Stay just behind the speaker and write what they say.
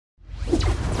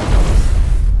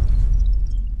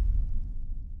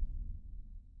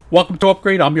Welcome to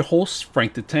Upgrade. I'm your host,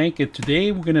 Frank the Tank, and today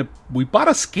we bought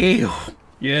a scale.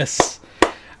 Yes.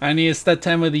 And it's that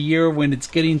time of the year when it's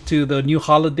getting to the new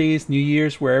holidays, New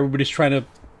Year's, where everybody's trying to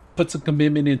put some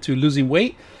commitment into losing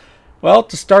weight. Well,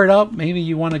 to start out, maybe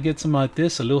you want to get something like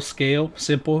this, a little scale,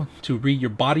 simple to read your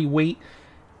body weight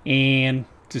and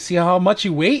to see how much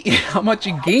you weigh, how much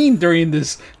you gain during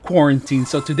this quarantine.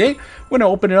 So today we're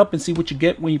gonna open it up and see what you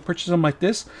get when you purchase them like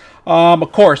this.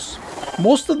 Of course,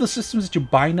 most of the systems that you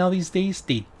buy now these days,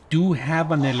 they do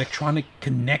have an electronic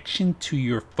connection to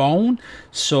your phone.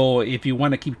 So if you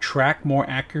want to keep track more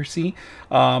accuracy,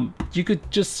 you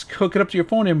could just hook it up to your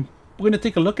phone, and we're going to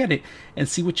take a look at it and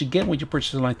see what you get when you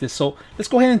purchase something like this. So let's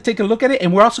go ahead and take a look at it,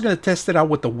 and we're also going to test it out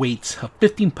with the weights of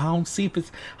 15 pounds, see if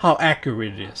it's how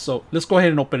accurate it is. So let's go ahead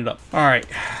and open it up. All right,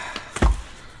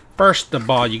 first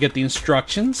of all, you get the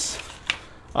instructions,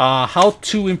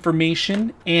 how-to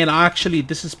information, and actually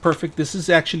this is perfect. This is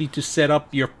actually to set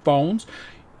up your phones.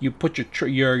 You put your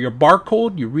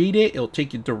barcode, you read it, it'll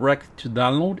take you direct to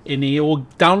download, and it will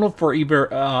download for either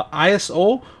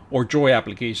ISO or Joy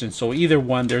application. So either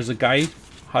one. There's a guide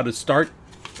how to start.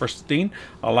 First thing,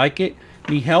 I like it.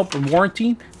 Need help and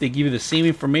warranty, they give you the same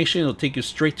information. It'll take you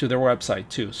straight to their website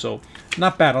too. So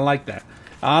not bad. I like that.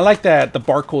 I like that the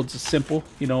barcodes is simple,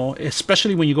 you know,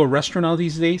 especially when you go restaurant now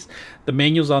these days. The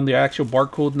manuals on the actual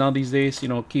barcode now these days, you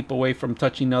know, keep away from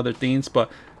touching other things, but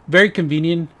very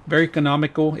convenient, very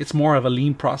economical. It's more of a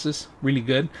lean process. Really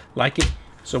good. Like it.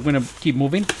 So I'm going to keep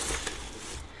moving.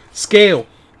 Scale.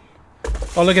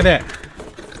 Oh, look at that.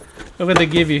 Look what they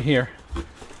give you here.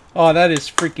 Oh, that is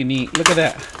freaking neat. Look at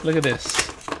that. Look at this.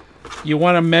 You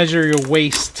want to measure your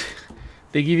waist.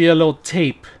 They give you a little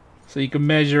tape so you can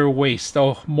measure your waist.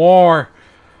 Oh, more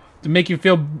to make you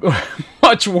feel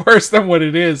much worse than what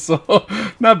it is. So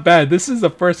not bad. This is the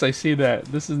first I see that.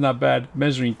 This is not bad.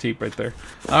 Measuring tape right there.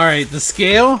 All right, the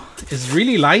scale is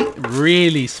really light,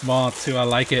 really small too. I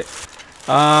like it.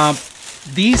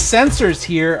 These sensors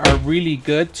here are really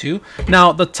good too.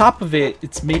 Now the top of it,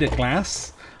 it's made of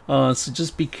glass, so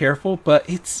just be careful, but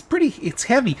it's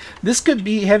heavy. This could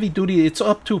be heavy duty. It's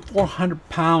up to 400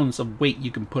 pounds of weight you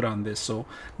can put on this, so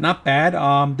not bad.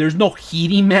 There's no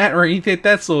heating mat or anything like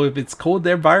that, so if it's cold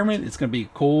environment, it's gonna be a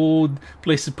cold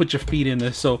place to put your feet in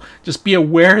this. So just be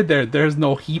aware there's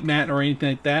no heat mat or anything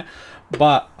like that.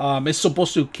 But it's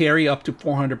supposed to carry up to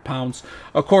 400 pounds.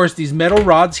 Of course, these metal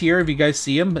rods here, if you guys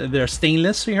see them, they're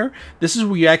stainless here. This is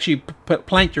where you actually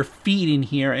plant your feet in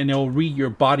here, and it'll read your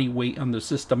body weight on the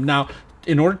system. Now,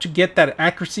 in order to get that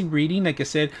accuracy reading, like I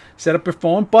said, set up your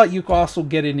phone, but you can also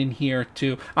get it in here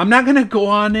too. I'm not going to go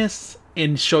on this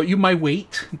and show you my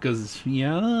weight because,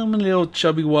 yeah, I'm a little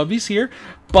chubby wubbies here.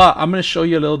 But I'm going to show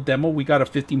you a little demo. We got a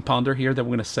 15-pounder here that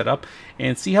we're going to set up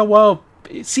and see how well...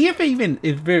 See if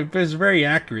it's very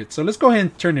accurate. So let's go ahead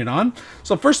and turn it on.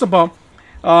 So first of all,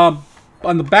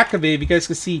 on the back of it, you guys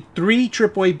can see 3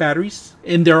 AAA batteries,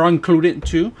 and they're included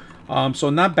too.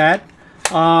 So not bad.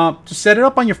 To set it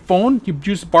up on your phone, you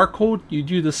use the barcode, you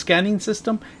do the scanning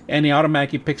system, and it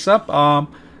automatically picks up.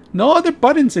 No other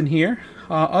buttons in here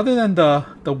other than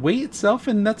the weight itself,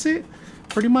 and that's it,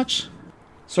 pretty much.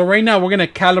 So right now we're gonna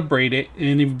calibrate it,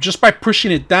 and just by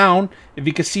pushing it down, if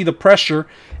you can see the pressure,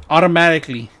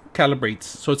 automatically calibrates.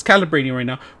 So it's calibrating right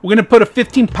now. We're gonna put a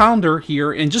 15-pounder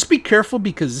here, and just be careful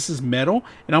because this is metal.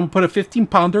 And I'm gonna put a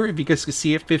 15-pounder. If you guys can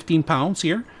see it, 15 pounds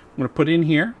here. I'm gonna put it in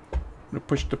here. I'm gonna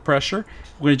push the pressure.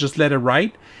 We're gonna just let it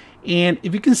ride. And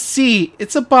if you can see,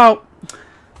 it's about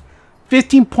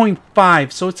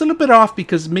 15.5. So it's a little bit off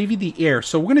because maybe the air.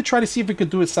 So we're gonna try to see if we can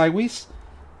do it sideways.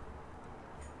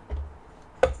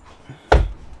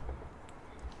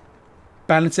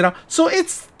 Balance it out. So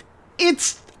it's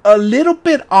a little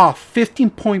bit off,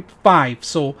 15.5.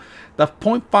 So the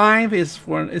 0.5 is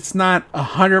for, it's not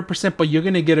 100%, but you're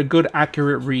gonna get a good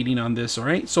accurate reading on this. All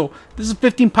right, so this is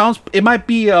 15 pounds. It might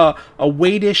be a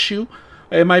weight issue,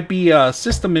 it might be a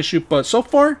system issue, but so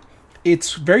far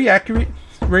it's very accurate,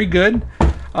 very good.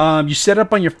 You set it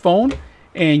up on your phone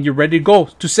and you're ready to go.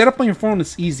 To set up on your phone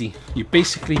is easy. You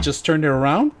basically just turn it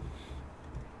around.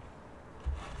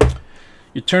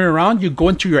 You turn it around, you go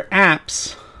into your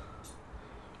apps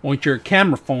with your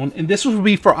camera phone, and this will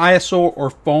be for ISO or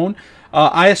phone,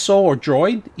 ISO or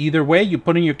Droid. Either way, you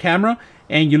put in your camera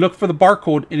and you look for the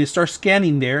barcode, and it starts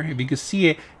scanning there, if you can see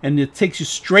it, and it takes you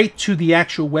straight to the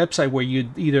actual website where you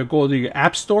either go to your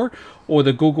App Store or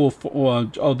the Google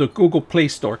Play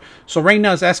Store. So right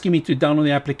now it's asking me to download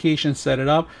the application, set it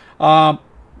up.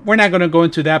 We're not going to go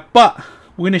into that, but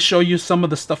we're going to show you some of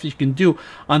the stuff you can do.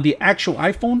 On the actual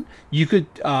iPhone, you could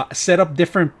set up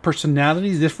different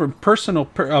personalities, different personal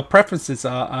preferences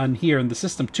on here in the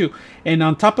system too. And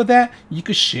on top of that, you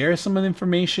could share some of the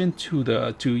information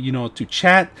to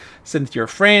chat, send it to your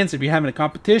friends if you're having a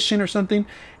competition or something.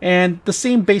 And the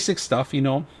same basic stuff,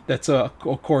 that's of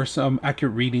course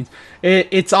accurate readings.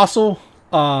 It's also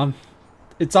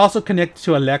connected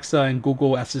to Alexa and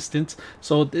Google Assistants,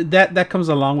 so that comes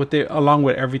along with it, along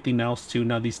with everything else too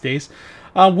now these days.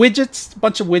 Widgets, a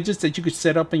bunch of widgets that you could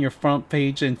set up in your front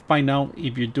page and find out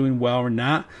if you're doing well or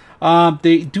not.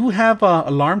 They do have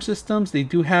alarm systems. They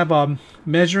do have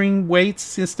measuring weights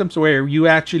systems where you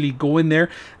actually go in there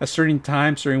a certain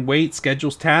time, certain weight,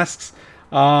 schedules tasks.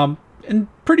 And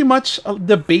pretty much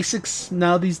the basics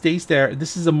now these days.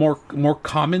 This is a more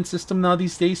common system now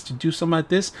these days to do something like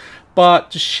this.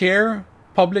 But to share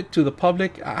public to the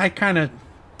public, I kind of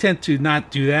tend to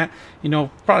not do that.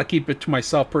 Probably keep it to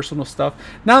myself, personal stuff.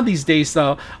 Now these days,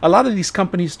 a lot of these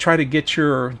companies try to get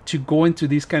to go into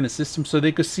these kind of systems so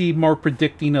they could see more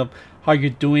predicting of how you're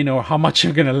doing or how much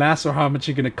you're gonna last or how much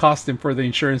you're gonna cost them for the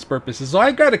insurance purposes. So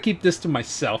I gotta keep this to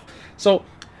myself. So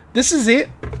this is it.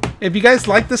 If you guys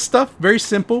like this stuff, very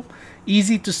simple,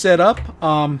 easy to set up,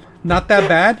 not that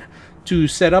bad to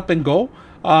set up and go.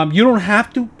 You don't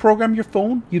have to program your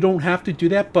phone. You don't have to do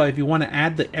that. But if you want to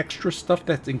add the extra stuff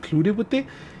that's included with it,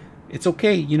 it's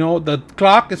okay. The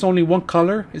clock is only one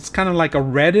color. It's kind of like a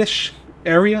reddish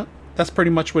area. That's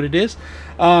pretty much what it is.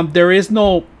 There is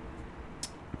no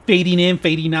fading in,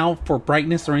 fading out for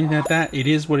brightness or anything like that. It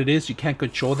is what it is. You can't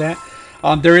control that.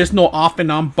 There is no off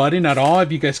and on button at all,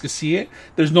 if you guys can see it.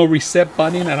 There's no reset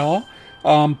button at all.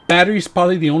 Battery is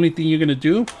probably the only thing you're going to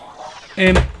do.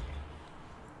 And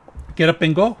get up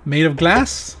and go. Made of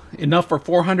glass. Enough for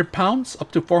 400 pounds,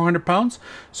 up to 400 pounds.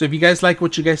 So if you guys like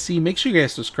what you guys see, make sure you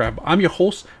guys subscribe. I'm your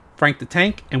host, Frank the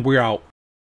Tank, and we're out.